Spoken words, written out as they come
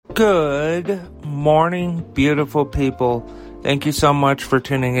Good morning, beautiful people. Thank you so much for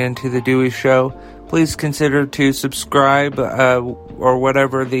tuning in to the Dewey Show. Please consider to subscribe or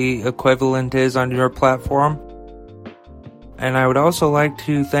whatever the equivalent is on your platform. And I would also like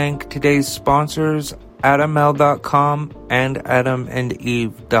to thank today's sponsors, AdamL.com and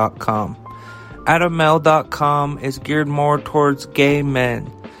AdamandEve.com. AdamL.com is geared more towards gay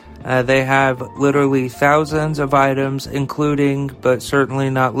men. They have literally thousands of items, including, but certainly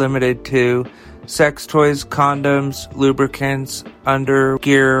not limited to, sex toys, condoms, lubricants,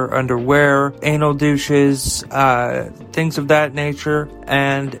 undergear, underwear, anal douches, things of that nature.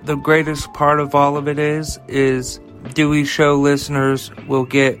 And the greatest part of all of it is Dewey Show listeners will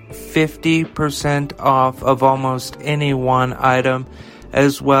get 50% off of almost any one item,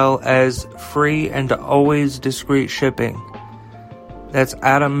 as well as free and always discreet shipping. That's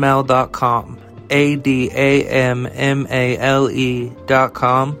AdamMale.com,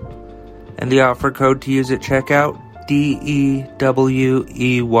 AdamMale.com, and the offer code to use at checkout, DEWEY.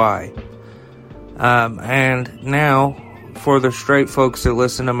 And now, for the straight folks that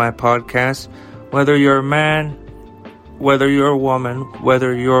listen to my podcast, whether you're a man, whether you're a woman,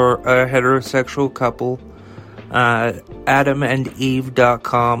 whether you're a heterosexual couple,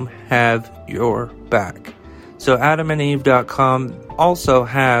 AdamandEve.com have your back. So AdamandEve.com also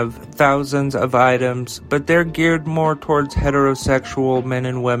have thousands of items, but they're geared more towards heterosexual men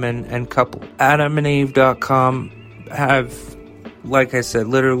and women and couple. AdamandEve.com have, like I said,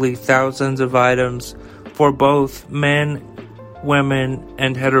 literally thousands of items for both men, women,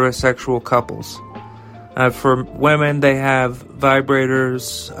 and heterosexual couples. For women, they have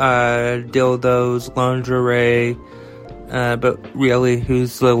vibrators, dildos, lingerie, but really,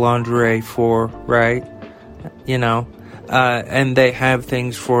 who's the lingerie for, right? You know, and they have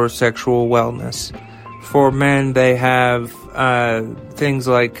things for sexual wellness. For men, they have things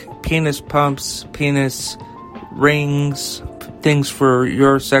like penis pumps, penis rings, things for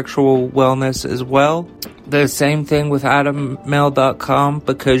your sexual wellness as well. The same thing with AdamMale.com.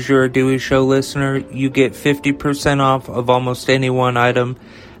 Because you're a Dewey Show listener, you get 50% off of almost any one item,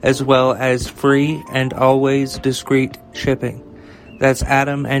 as well as free and always discreet shipping. That's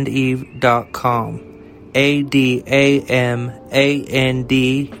AdamandEve.com.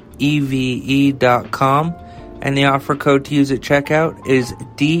 AdamandEve.com, and the offer code to use at checkout is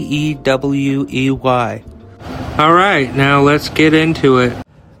DEWEY. Alright, now let's get into it.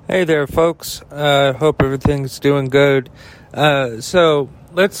 Hey there, folks. Hope everything's doing good. So,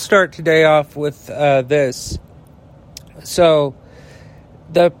 let's start today off with this. So,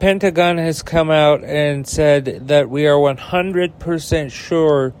 the Pentagon has come out and said that we are 100%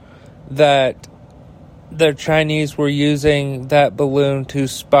 sure that the Chinese were using that balloon to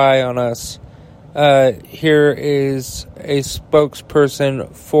spy on us. Here is a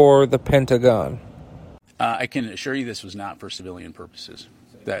spokesperson for the Pentagon. I can assure you this was not for civilian purposes.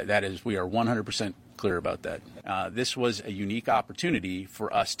 That is, we are 100% clear about that. This was a unique opportunity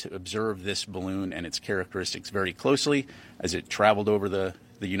for us to observe this balloon and its characteristics very closely as it traveled over the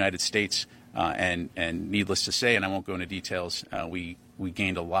United States. And needless to say, and I won't go into details, we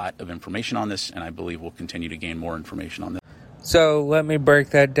gained a lot of information on this, and I believe we'll continue to gain more information on this. So let me break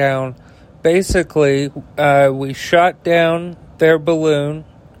that down. Basically, we shot down their balloon.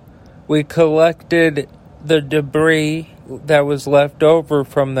 We collected the debris that was left over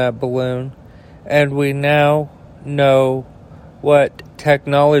from that balloon, and we now know what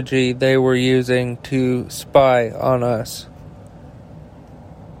technology they were using to spy on us.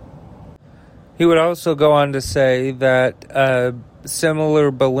 He would also go on to say that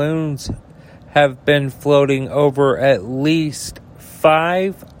similar balloons have been floating over at least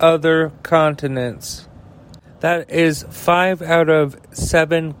 5 other continents. That is 5 out of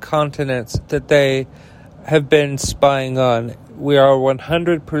 7 continents that they have been spying on. We are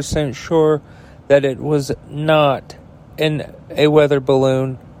 100% sure that it was not in a weather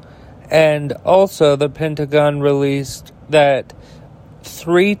balloon. And also the Pentagon released that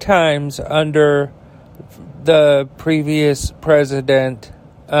 3 times under the previous president,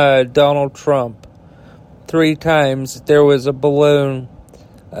 Donald Trump, 3 times there was a balloon,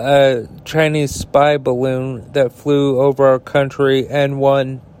 a Chinese spy balloon that flew over our country, and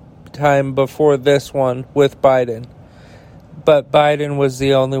one time before this one with Biden. But Biden was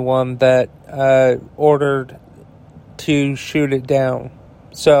the only one that ordered to shoot it down.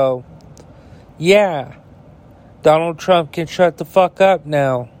 So, yeah. Donald Trump can shut the fuck up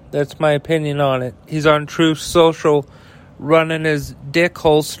now. That's my opinion on it. He's on Truth Social running his dick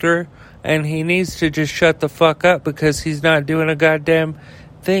holster, and he needs to just shut the fuck up because he's not doing a goddamn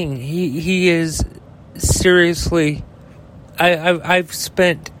thing. He is seriously I've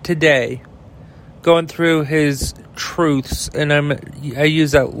spent today going through his truths, and I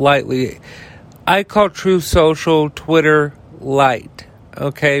use that lightly. I call Truth Social Twitter light,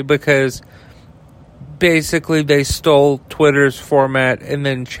 okay? Because basically they stole Twitter's format and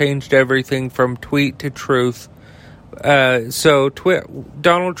then changed everything from tweet to truth. So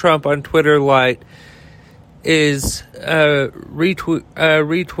Donald Trump on Twitter light is retwitter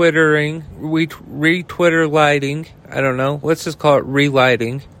lighting. I don't know. Let's just call it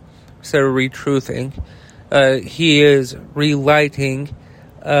relighting instead of retruthing. He is relighting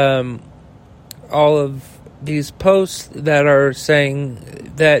all of these posts that are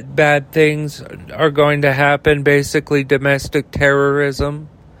saying that bad things are going to happen. Basically, domestic terrorism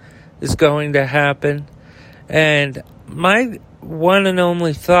is going to happen. And my one and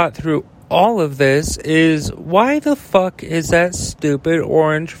only thought through all of this is, why the fuck is that stupid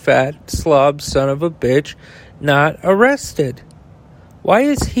orange fat slob son of a bitch not arrested? Why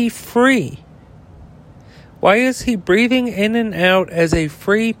is he free? Why is he breathing in and out as a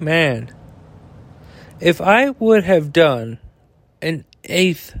free man? If I would have done an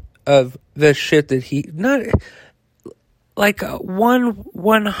eighth of the shit that he, not like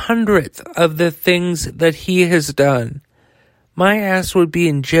 1/100th of the things that he has done, my ass would be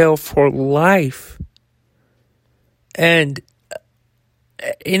in jail for life. And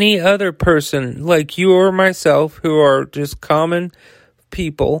any other person like you or myself who are just common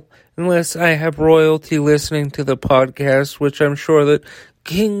people, unless I have royalty listening to the podcast, which I'm sure that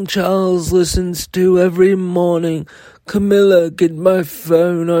King Charles listens to every morning. Camilla, get my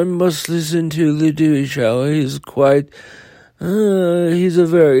phone. I must listen to the Dewey Show. He's quite... he's a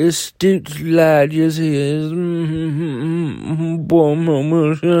very astute lad. Yes, he is. I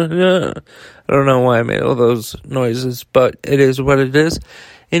don't know why I made all those noises, but it is what it is.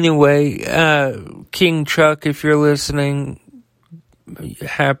 Anyway, King Chuck, if you're listening,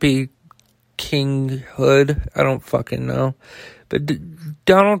 happy kinghood. I don't fucking know. But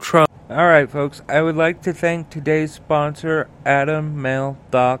Donald Trump. Alright, folks, I would like to thank today's sponsor,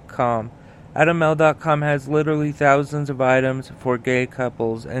 AdamMail.com. AdamMail.com has literally thousands of items for gay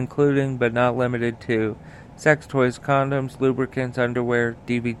couples, including but not limited to sex toys, condoms, lubricants, underwear,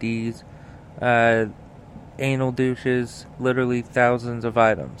 DVDs, anal douches, literally thousands of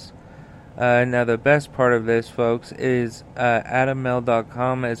items. Now, the best part of this, folks, is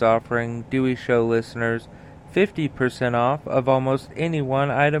AdamMail.com is offering Dewey Show listeners 50% off of almost any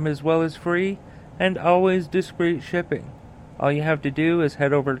one item, as well as free and always discreet shipping. All you have to do is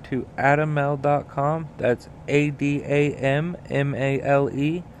head over to AdamMail.com. That's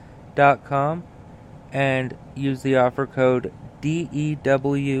ADAMMALE.com, and use the offer code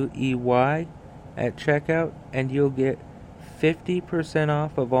DEWEY at checkout, and you'll get 50%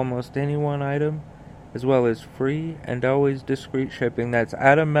 off of almost any one item, as well as free and always discreet shipping. That's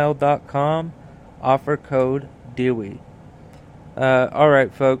AdamMail.com. Offer code Dewey.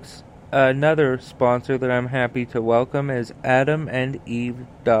 Alright, folks. Another sponsor that I'm happy to welcome is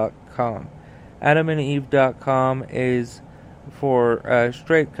AdamandEve.com. AdamandEve.com is for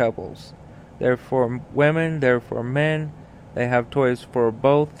straight couples. They're for women, they're for men. They have toys for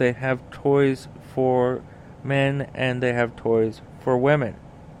both. They have toys for men, and they have toys for women.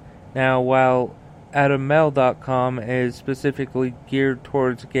 Now, while AdamMail.com is specifically geared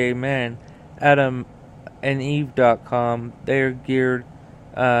towards gay men, AdamandEve.com, they're geared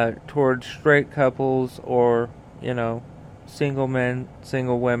towards straight couples, or, single men,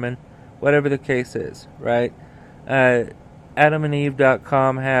 single women, whatever the case is, right?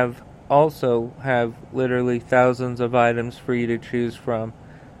 AdamandEve.com have literally thousands of items for you to choose from.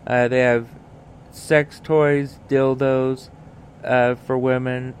 They have sex toys, dildos for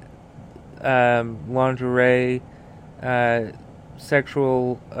women, lingerie,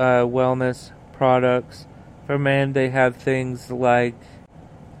 sexual wellness products. For men, they have things like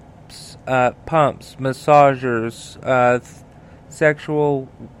pumps, massagers, sexual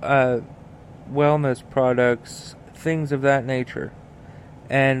wellness products, things of that nature.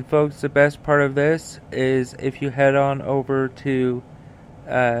 And folks, the best part of this is if you head on over to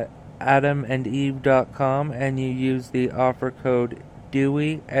AdamandEve.com and you use the offer code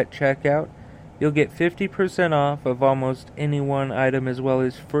Dewey at checkout, you'll get 50% off of almost any one item, as well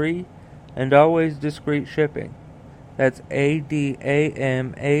as free and always discreet shipping. That's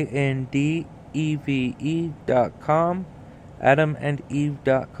AdamandEve.com,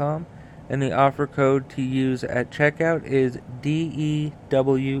 AdamandEve.com, and the offer code to use at checkout is DEWEY.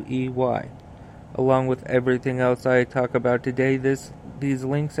 Along with everything else I talk about today, these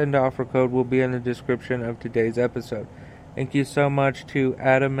links and offer code will be in the description of today's episode. Thank you so much to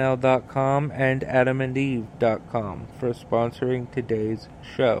AdamL.com and AdamandEve.com for sponsoring today's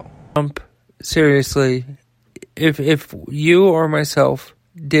show. Seriously, if you or myself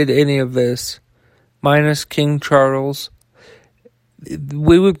did any of this, minus King Charles,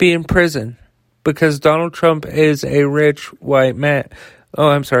 we would be in prison because Donald Trump is a rich white man.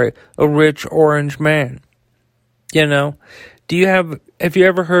 A rich orange man. You know, have you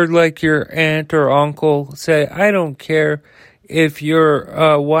ever heard like your aunt or uncle say, I don't care if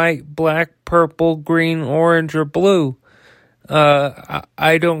you're white, black, purple, green, orange, or blue.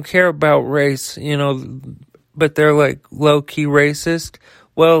 I don't care about race, but they're like low-key racist.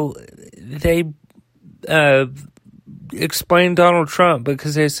 Well, they explained Donald Trump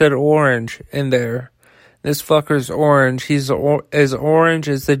because they said orange in there. This fucker's orange. He's as orange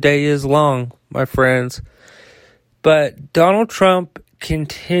as the day is long, my friends. But Donald Trump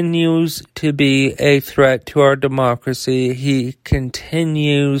continues to be a threat to our democracy. He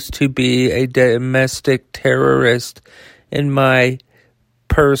continues to be a domestic terrorist, in my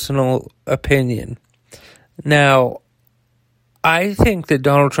personal opinion. Now, I think that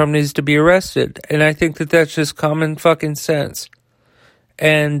Donald Trump needs to be arrested, and I think that that's just common fucking sense.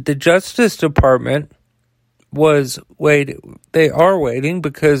 And the Justice Department they are waiting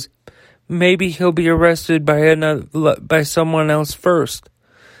because maybe he'll be arrested by someone else first.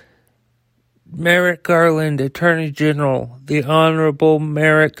 Merrick Garland, Attorney General, the Honorable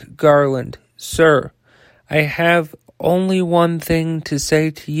Merrick Garland. Sir, I have only one thing to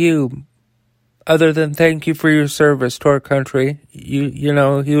say to you, other than thank you for your service to our country. You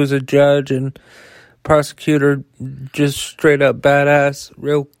know, he was a judge and prosecutor, just straight up badass,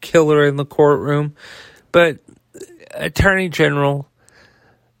 real killer in the courtroom. But, Attorney General,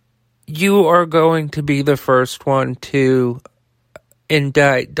 you are going to be the first one to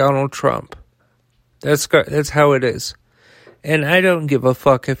indict Donald Trump. That's how it is. And I don't give a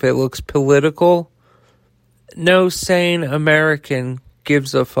fuck if it looks political. No sane American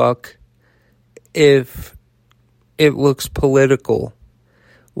gives a fuck if it looks political.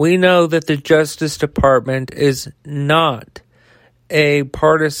 We know that the Justice Department is not a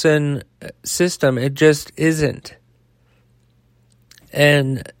partisan system. It just isn't.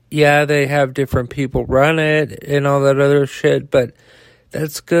 And yeah, they have different people run it and all that other shit, but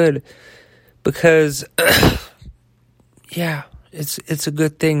that's good because, yeah, it's a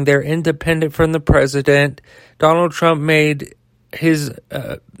good thing. They're independent from the president. Donald Trump made his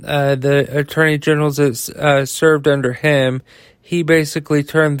the attorney generals that served under him. He basically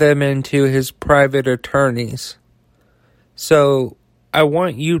turned them into his private attorneys. So I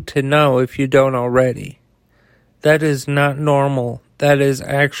want you to know, if you don't already, that is not normal. That is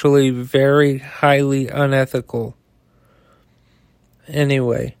actually very highly unethical.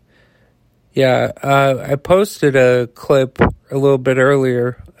 Anyway, yeah, I posted a clip a little bit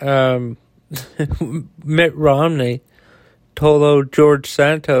earlier. Mitt Romney told old George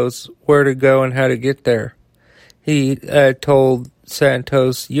Santos where to go and how to get there. He told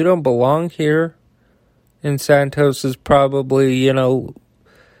Santos, you don't belong here. And Santos is probably, we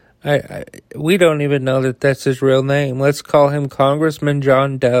don't even know that that's his real name. Let's call him Congressman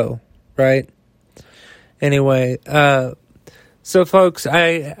John Doe, right? Anyway, so folks,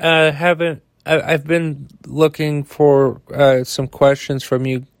 I've been looking for some questions from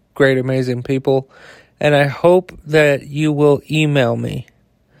you great, amazing people, and I hope that you will email me.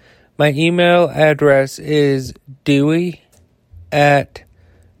 My email address is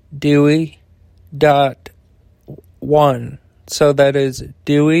Dewey@Dewey.1. So that is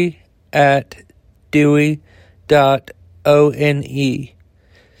Dewey@Dewey.one.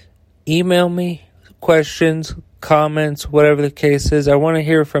 Email me questions, comments, whatever the case is. I want to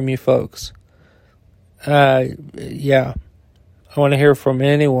hear from you folks. Yeah. I want to hear from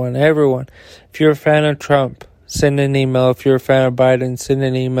anyone, everyone. If you're a fan of Trump, send an email. If you're a fan of Biden, send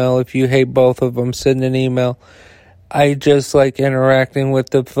an email. If you hate both of them, send an email. I just like interacting with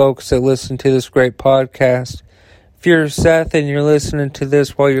the folks that listen to this great podcast. If you're Seth and you're listening to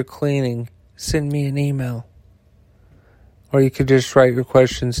this while you're cleaning, send me an email. Or you could just write your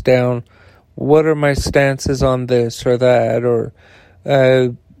questions down. What are my stances on this or that? Or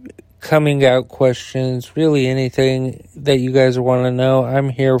coming out questions. Really anything that you guys want to know, I'm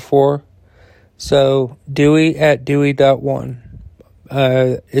here for. So, Dewey@Dewey.1.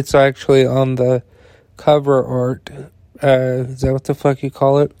 It's actually on the cover art. Is that what the fuck you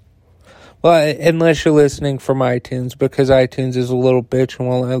call it? Well, unless you're listening from iTunes, because iTunes is a little bitch and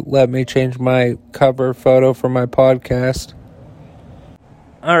won't let me change my cover photo for my podcast.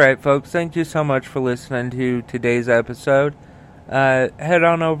 Alright, folks, thank you so much for listening to today's episode. Head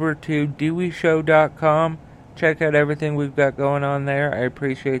on over to DeweyShow.com. check out everything we've got going on there. I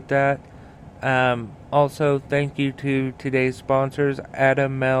appreciate that. Also, thank you to today's sponsors,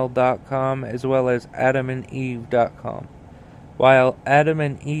 AdamMel.com as well as AdamandEve.com. While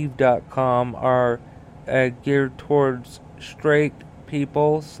AdamandEve.com are geared towards straight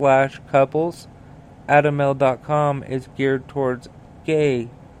people / couples, AdamMel.com is geared towards gay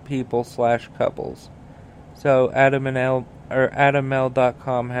people / couples. So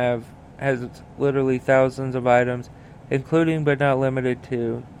AdamMel.com has literally thousands of items, including but not limited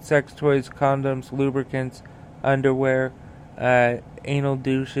to sex toys, condoms, lubricants, underwear, anal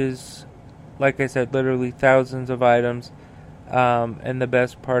douches. Like I said, literally thousands of items. And the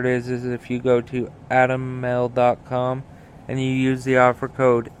best part is if you go to AdamMel.com and you use the offer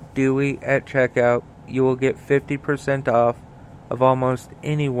code Dewey at checkout, you will get 50% off of almost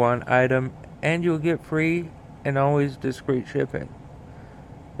any one item, and you'll get free and always discreet shipping.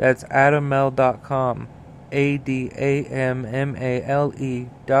 That's AdamMel.com,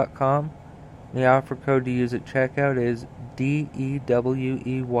 AdamMale.com. The offer code to use at checkout is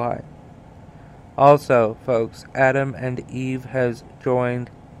DEWEY. Also, folks, Adam and Eve has joined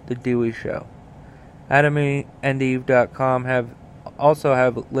the Dewey Show. AdamandEve.com also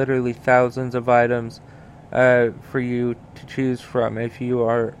have literally thousands of items for you to choose from. If you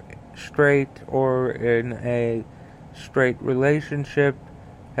are straight or in a straight relationship,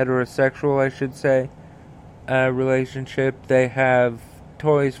 heterosexual, I should say, relationship, they have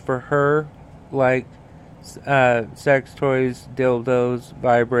toys for her, like sex toys, dildos,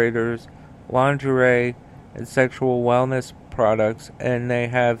 vibrators, lingerie, and sexual wellness products, and they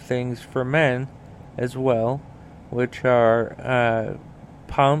have things for men as well, which are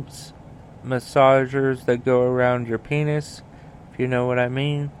pumps, massagers that go around your penis, if you know what I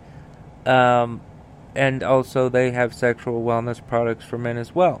mean. And also they have sexual wellness products for men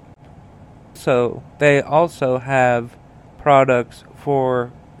as well. So they also have products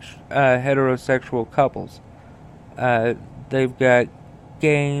for heterosexual couples. They've got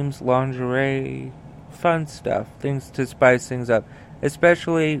games, lingerie, fun stuff, things to spice things up,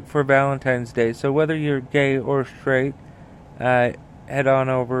 especially for Valentine's Day. So whether you're gay or straight, head on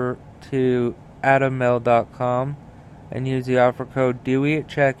over to AdamMel.com and use the offer code Dewey at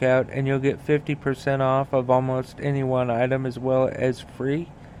checkout, and you'll get 50% off of almost any one item, as well as free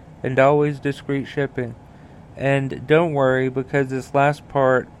and always discreet shipping. And don't worry, because this last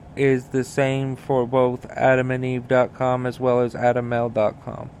part is the same for both AdamandEve.com as well as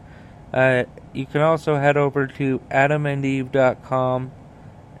AdamMel.com. You can also head over to AdamandEve.com.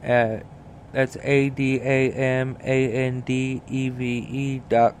 That's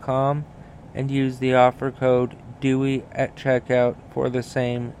AdamandEve.com, and use the offer code Dewey at checkout for the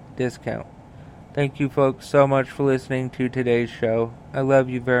same discount. Thank you folks so much for listening to today's show. I love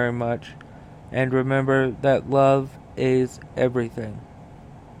you very much. And remember that love is everything.